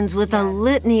begins with a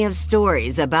litany of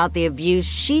stories about the abuse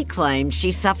she claims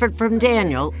she suffered from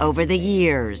Daniel over the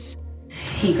years.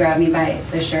 He grabbed me by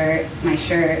the shirt, my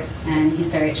shirt, and he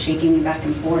started shaking me back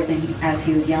and forth, and as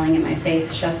he was yelling in my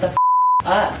face, "Shut the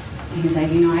up." And he's like,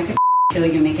 I could kill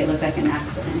you and make it look like an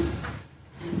accident.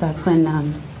 That's when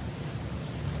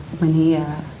he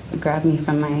grabbed me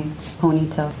from my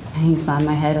ponytail, and he slammed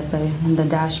my head up in the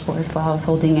dashboard while I was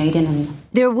holding Aiden. And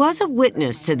there was a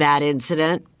witness to that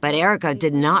incident, but Erica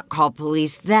did not call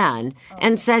police then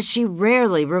and says she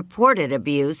rarely reported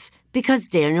abuse because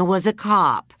Daniel was a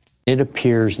cop. It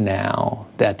appears now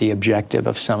that the objective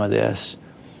of some of this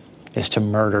is to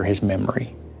murder his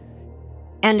memory.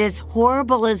 And as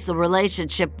horrible as the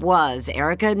relationship was,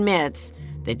 Erica admits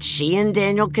that she and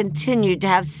Daniel continued to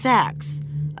have sex.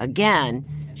 Again,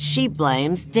 she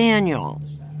blames Daniel.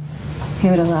 He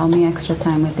would allow me extra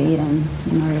time with Aiden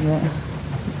in order to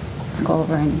go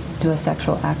over and do a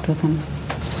sexual act with him.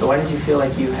 So why did you feel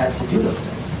like you had to do those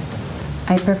things?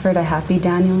 I preferred a happy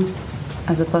Daniel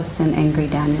as opposed to an angry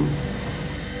Daniel.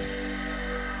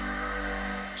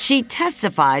 She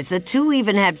testifies the two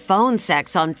even had phone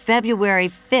sex on February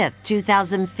 5th,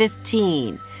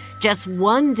 2015. Just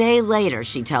 1 day later,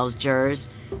 she tells jurors,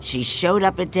 she showed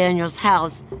up at Daniel's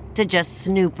house to just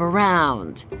snoop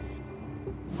around.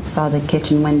 Saw the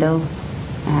kitchen window,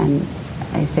 and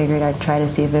I figured I'd try to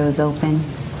see if it was open.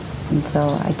 And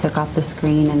so I took off the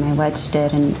screen and I wedged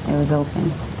it, and it was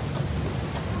open.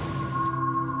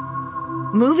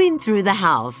 Moving through the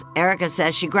house, Erica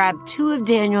says she grabbed 2 of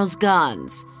Daniel's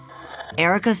guns.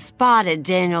 Erica spotted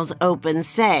Daniel's open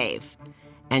safe,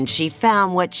 and she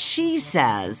found what she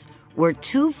says were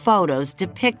 2 photos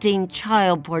depicting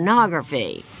child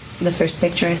pornography. The first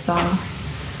picture I saw,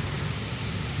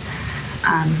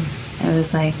 it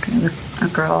was like a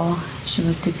girl. She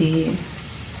looked to be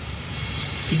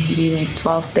maybe like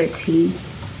 12, 13,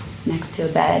 next to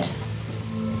a bed.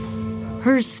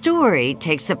 Her story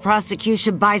takes the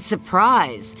prosecution by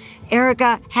surprise.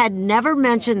 Erica had never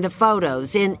mentioned the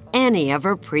photos in any of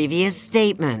her previous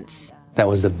statements. That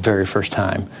was the very first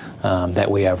time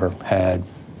that we ever had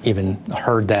even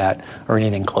heard that or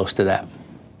anything close to that.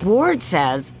 Ward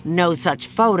says no such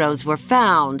photos were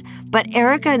found, but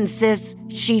Erica insists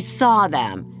she saw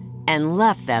them and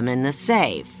left them in the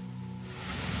safe.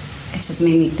 It just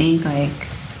made me think, like,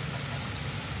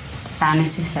 the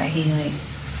fantasies that he, like,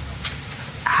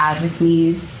 had with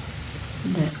me,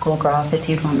 the schoolgirl outfits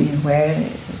he'd want me to wear.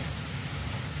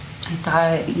 I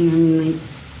thought, you know what I mean, like,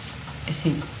 is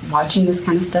he watching this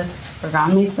kind of stuff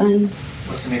around my son?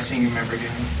 What's the next thing you remember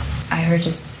doing? I heard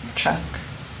his truck.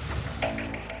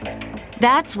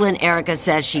 That's when Erica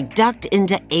says she ducked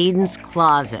into Aiden's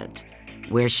closet,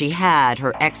 where she had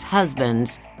her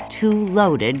ex-husband's 2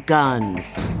 loaded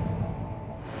guns.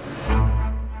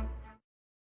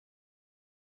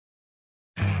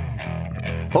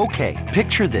 Okay,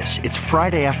 picture this. It's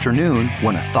Friday afternoon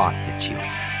when a thought hits you.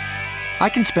 I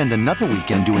can spend another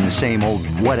weekend doing the same old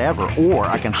whatever, or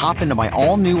I can hop into my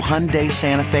all-new Hyundai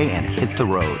Santa Fe and hit the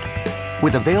road.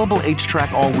 With available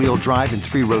H-Track all-wheel drive and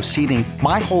 3-row seating,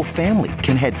 my whole family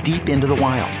can head deep into the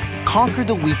wild. Conquer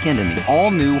the weekend in the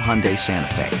all-new Hyundai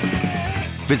Santa Fe.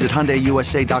 Visit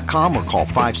HyundaiUSA.com or call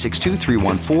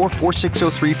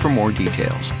 562-314-4603 for more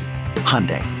details.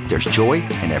 Hyundai, there's joy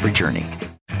in every journey.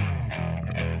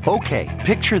 Okay,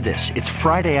 picture this. It's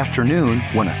Friday afternoon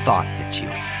when a thought hits you.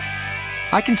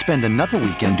 I can spend another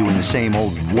weekend doing the same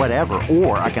old whatever,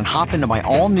 or I can hop into my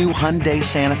all-new Hyundai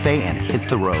Santa Fe and hit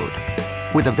the road.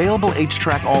 With available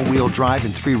H-Track all-wheel drive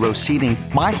and 3-row seating,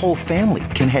 my whole family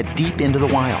can head deep into the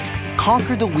wild.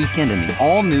 Conquer the weekend in the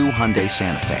all-new Hyundai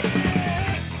Santa Fe.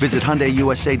 Visit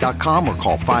HyundaiUSA.com or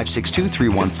call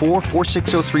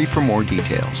 562-314-4603 for more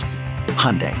details.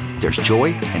 Hyundai, there's joy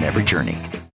in every journey.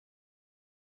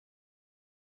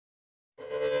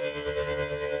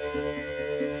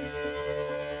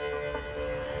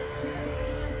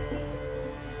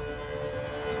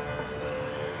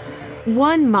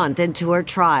 One month into her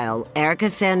trial, Erica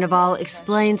Sandoval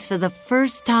explains for the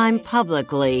first time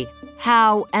publicly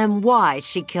how and why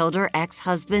she killed her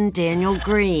ex-husband, Daniel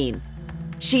Green.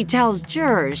 She tells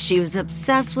jurors she was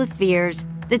obsessed with fears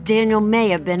that Daniel may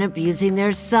have been abusing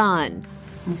their son.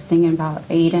 I was thinking about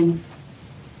Aiden.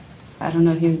 I don't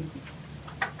know if he was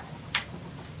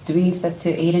doing stuff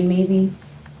to Aiden, maybe.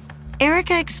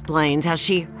 Erica explains how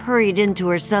she hurried into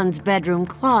her son's bedroom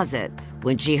closet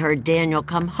when she heard Daniel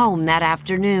come home that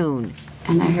afternoon.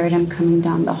 And I heard him coming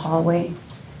down the hallway,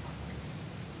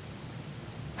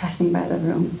 passing by the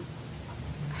room.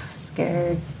 I was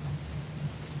scared.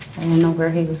 I didn't know where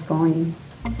he was going.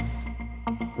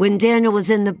 When Daniel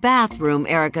was in the bathroom,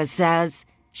 Erica says,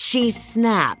 she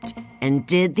snapped and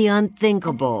did the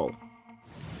unthinkable.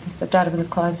 I stepped out of the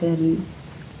closet and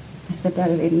I stepped out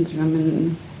of Aiden's room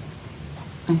and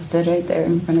I stood right there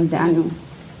in front of Daniel.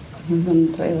 He was on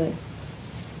the toilet.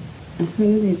 As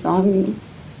soon as he saw me,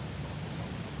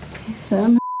 he said,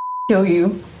 "I'm gonna kill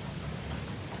you."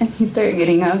 And he started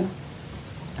getting up.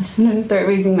 As soon as I started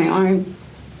raising my arm,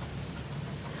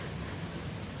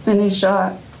 and he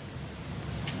shot.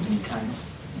 How many times?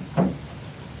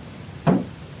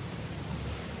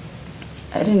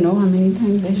 I didn't know how many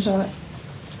times I shot,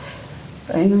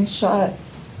 but I know he shot.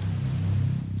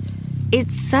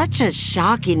 It's such a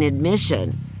shocking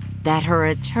admission that her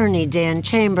attorney, Dan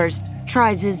Chambers,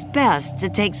 tries his best to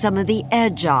take some of the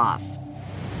edge off.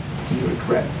 Do you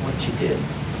regret what you did?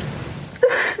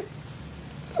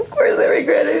 Of course I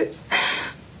regret it.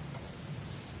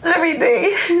 Every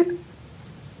day.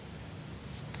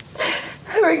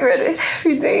 I regret it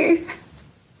every day.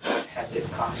 Has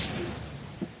it cost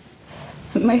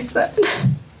you? My son.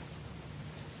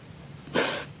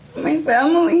 My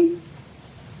family.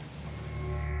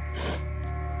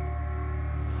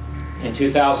 In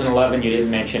 2011, you didn't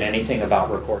mention anything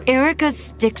about reporting. Erica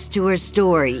sticks to her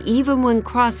story, even when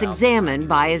cross-examined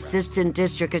by Assistant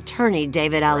District Attorney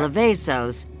David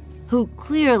Alavezos, who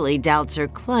clearly doubts her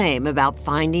claim about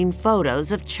finding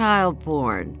photos of child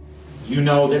porn. You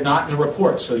know they're not in the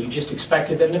report, so you just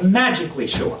expected them to magically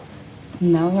show up.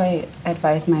 No, I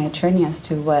advised my attorney as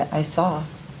to what I saw.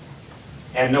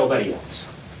 And nobody else?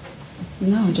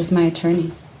 No, just my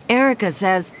attorney. Erica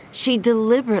says she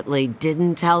deliberately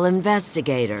didn't tell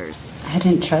investigators. I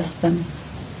didn't trust them.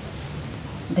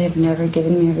 They've never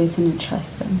given me a reason to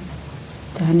trust them.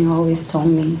 Daniel always told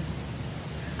me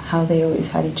how they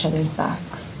always had each other's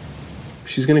backs.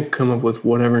 She's going to come up with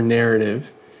whatever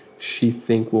narrative she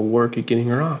think will work at getting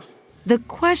her off. The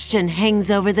question hangs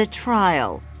over the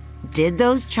trial. Did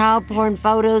those child porn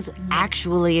photos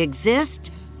actually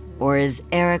exist? Or is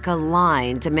Erica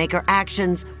lying to make her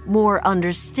actions more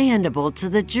understandable to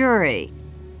the jury?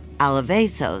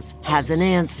 Alavezos has an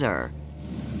answer.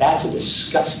 That's a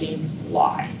disgusting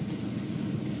lie.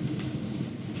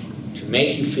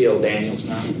 make you feel Daniel's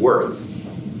not worth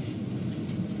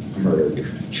a murder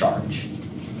charge,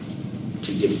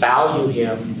 to devalue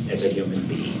him as a human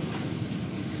being.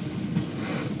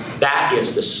 That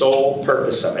is the sole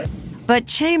purpose of it. But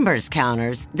Chambers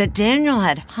counters that Daniel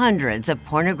had hundreds of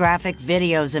pornographic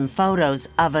videos and photos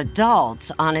of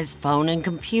adults on his phone and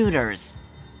computers.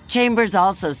 Chambers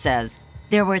also says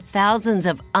there were thousands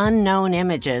of unknown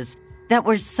images that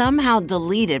were somehow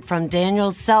deleted from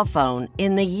Daniel's cell phone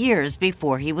in the years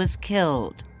before he was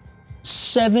killed.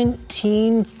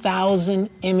 17,000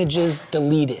 images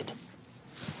deleted.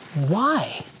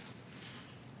 Why?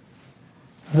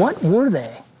 What were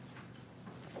they?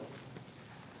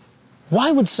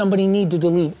 Why would somebody need to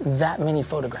delete that many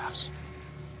photographs?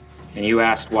 And you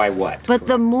asked why what? But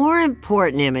the more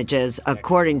important images,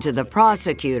 according to the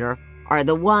prosecutor, are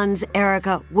the ones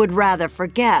Erica would rather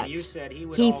forget.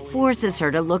 He forces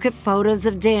her to look at photos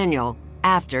of Daniel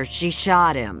after she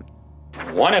shot him.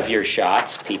 One of your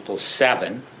shots, people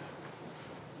 7,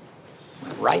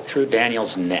 went right through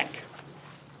Daniel's neck.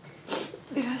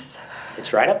 Yes.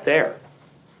 It's right up there.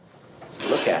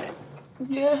 Look at it.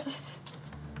 Yes.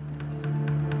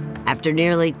 After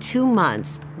nearly 2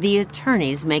 months, the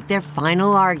attorneys make their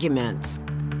final arguments.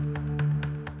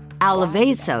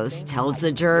 Alivasos tells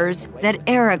the jurors that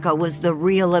Erica was the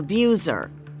real abuser.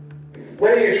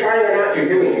 Whether you're trying or not, you're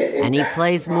doing it. And he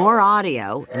plays more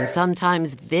audio and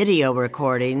sometimes video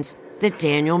recordings that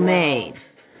Daniel made.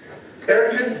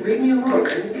 Erica, leave me alone.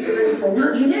 I need to get ready for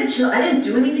work. You need to chill. I didn't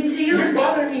do anything to you. You're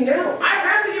bothering me now. I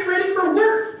have to get ready for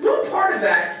work. No part of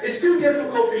that is too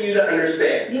difficult for you to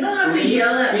understand. You don't have to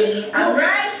yell at me. I'm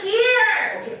right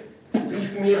here. Okay,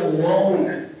 leave me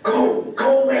alone. Go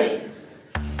away.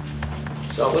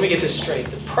 So let me get this straight.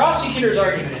 The prosecutor's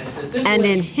argument is that this And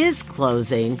in his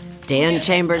closing, Dan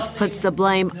Chambers puts the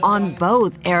blame on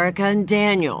both Erica and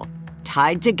Daniel,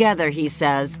 tied together, he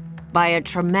says, by a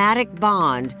traumatic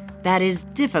bond that is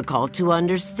difficult to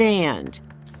understand.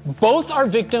 Both are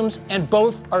victims and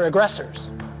both are aggressors.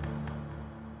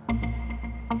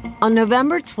 On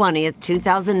November 20th,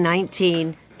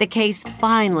 2019, the case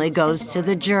finally goes to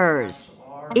the jurors.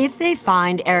 If they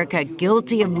find Erica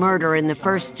guilty of murder in the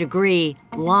first degree,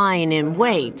 lying in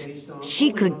wait,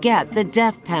 she could get the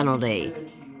death penalty.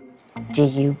 Do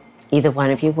you, either one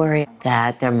of you, worry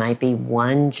that there might be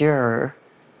one juror?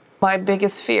 My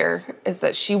biggest fear is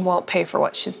that she won't pay for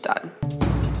what she's done.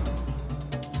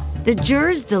 The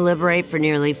jurors deliberate for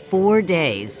nearly 4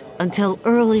 days until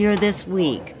earlier this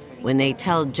week, when they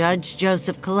tell Judge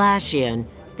Joseph Kalashian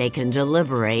they can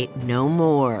deliberate no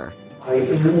more. I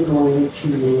am going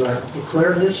to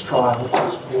declare this trial at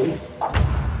this point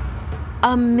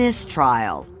A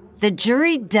mistrial. The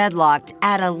jury deadlocked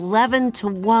at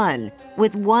 11-1,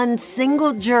 with one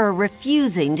single juror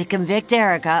refusing to convict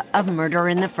Erica of murder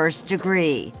in the first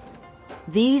degree.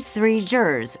 These 3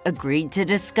 jurors agreed to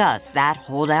discuss that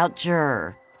holdout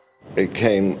juror. It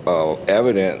became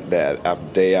evident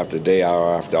that day after day,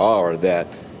 hour after hour, that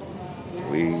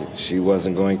she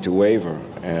wasn't going to waver.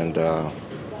 And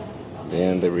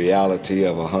then the reality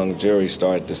of a hung jury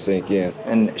started to sink in.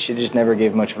 And she just never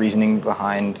gave much reasoning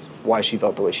behind why she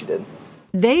felt the way she did.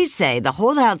 They say the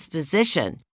holdout's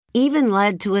position even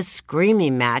led to a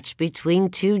screaming match between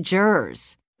 2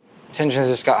 jurors. Tensions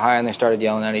just got high and they started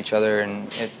yelling at each other, and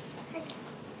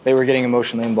they were getting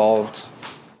emotionally involved.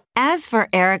 As for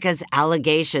Erica's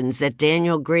allegations that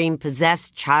Daniel Green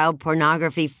possessed child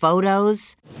pornography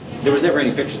photos, there was never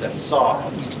any pictures that we saw.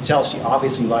 You could tell she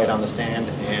obviously lied on the stand,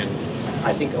 and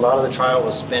I think a lot of the trial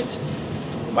was spent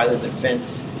by the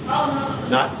defense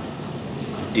not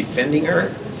defending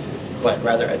her, but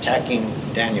rather attacking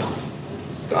Daniel.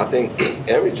 I think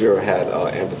every juror had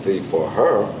empathy for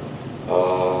her.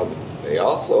 They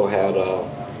also had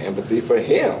empathy for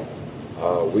him.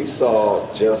 We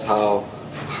saw just how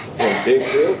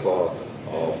vindictive or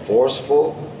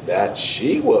forceful that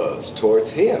she was towards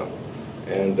him.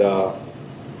 And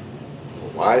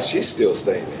why is she still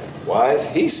staying there? Why is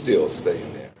he still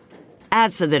staying there?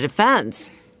 As for the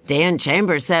defense, Dan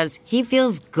Chambers says he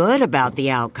feels good about the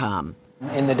outcome.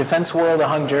 In the defense world, a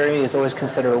hung jury is always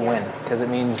considered a win because it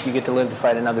means you get to live to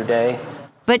fight another day.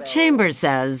 But Chambers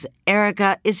says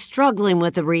Erica is struggling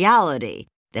with the reality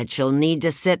that she'll need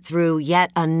to sit through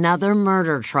yet another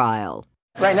murder trial.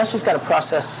 Right now, she's got to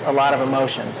process a lot of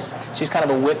emotions. She's kind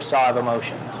of a whipsaw of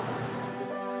emotions.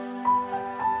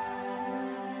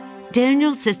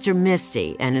 Daniel's sister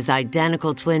Misty and his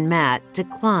identical twin Matt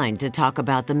declined to talk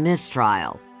about the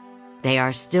mistrial. They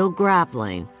are still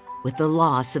grappling with the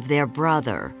loss of their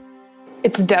brother.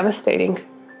 It's devastating.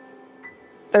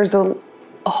 There's a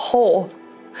hole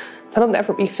that'll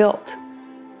never be filled.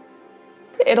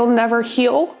 It'll never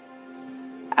heal,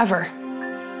 ever.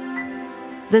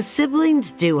 The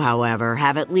siblings do, however,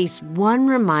 have at least one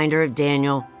reminder of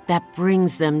Daniel that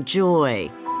brings them joy.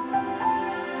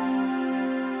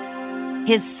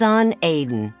 His son,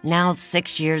 Aiden, now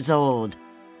 6 years old.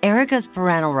 Erica's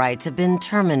parental rights have been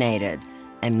terminated,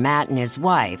 and Matt and his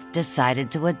wife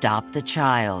decided to adopt the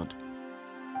child.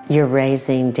 You're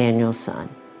raising Daniel's son.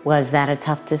 Was that a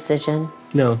tough decision?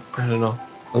 No, not at all.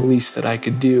 The least that I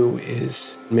could do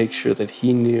is make sure that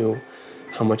he knew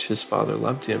how much his father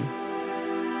loved him.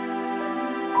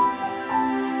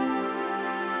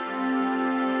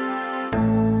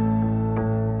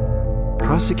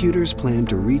 Prosecutors plan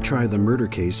to retry the murder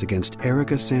case against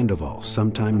Erica Sandoval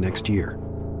sometime next year.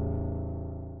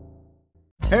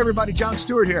 Hey everybody, Jon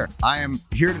Stewart here. I am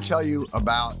here to tell you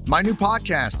about my new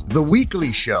podcast, The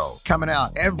Weekly Show, coming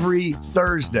out every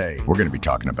Thursday. We're going to be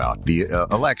talking about the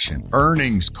election,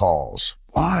 earnings calls.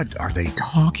 What are they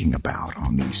talking about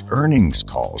on these earnings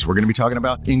calls? We're going to be talking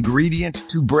about ingredient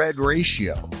to bread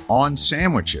ratio on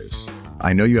sandwiches.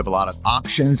 I know you have a lot of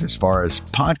options as far as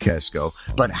podcasts go,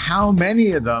 but how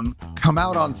many of them come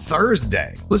out on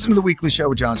Thursday? Listen to The Weekly Show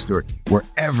with Jon Stewart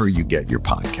wherever you get your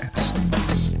podcasts.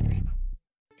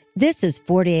 This is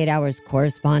 48 Hours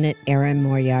correspondent Erin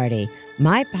Moriarty.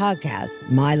 My podcast,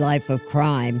 My Life of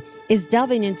Crime, is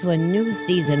delving into a new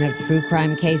season of true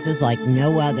crime cases like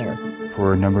no other.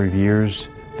 For a number of years,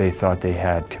 they thought they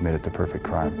had committed the perfect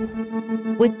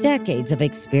crime. With decades of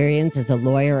experience as a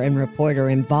lawyer and reporter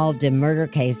involved in murder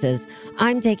cases,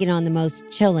 I'm taking on the most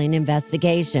chilling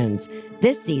investigations.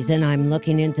 This season, I'm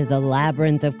looking into the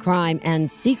labyrinth of crime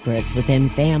and secrets within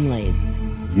families.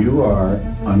 You are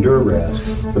under arrest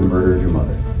for the murder of your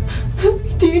mother.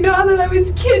 Do you know that I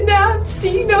was kidnapped? Do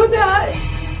you know that?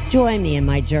 Join me in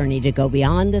my journey to go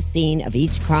beyond the scene of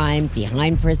each crime,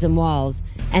 behind prison walls,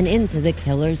 and into the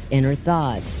killer's inner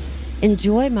thoughts.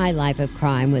 Enjoy My Life of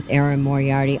Crime with Erin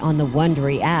Moriarty on the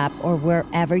Wondery app or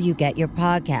wherever you get your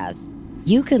podcasts.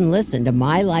 You can listen to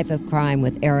My Life of Crime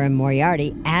with Erin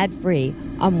Moriarty ad-free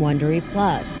on Wondery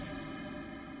Plus.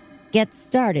 Get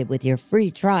started with your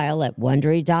free trial at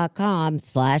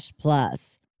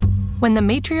Wondery.com/plus. When the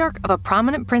matriarch of a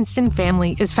prominent Princeton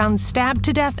family is found stabbed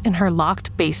to death in her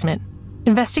locked basement,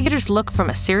 investigators look from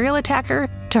a serial attacker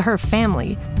to her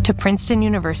family to Princeton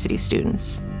University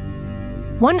students.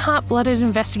 One hot-blooded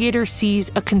investigator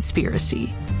sees a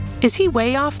conspiracy. Is he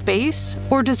way off base,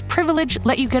 or does privilege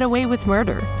let you get away with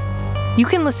murder? You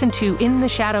can listen to In the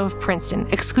Shadow of Princeton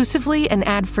exclusively and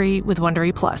ad-free with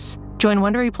Wondery Plus. Join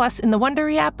Wondery Plus in the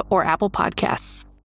Wondery app or Apple Podcasts.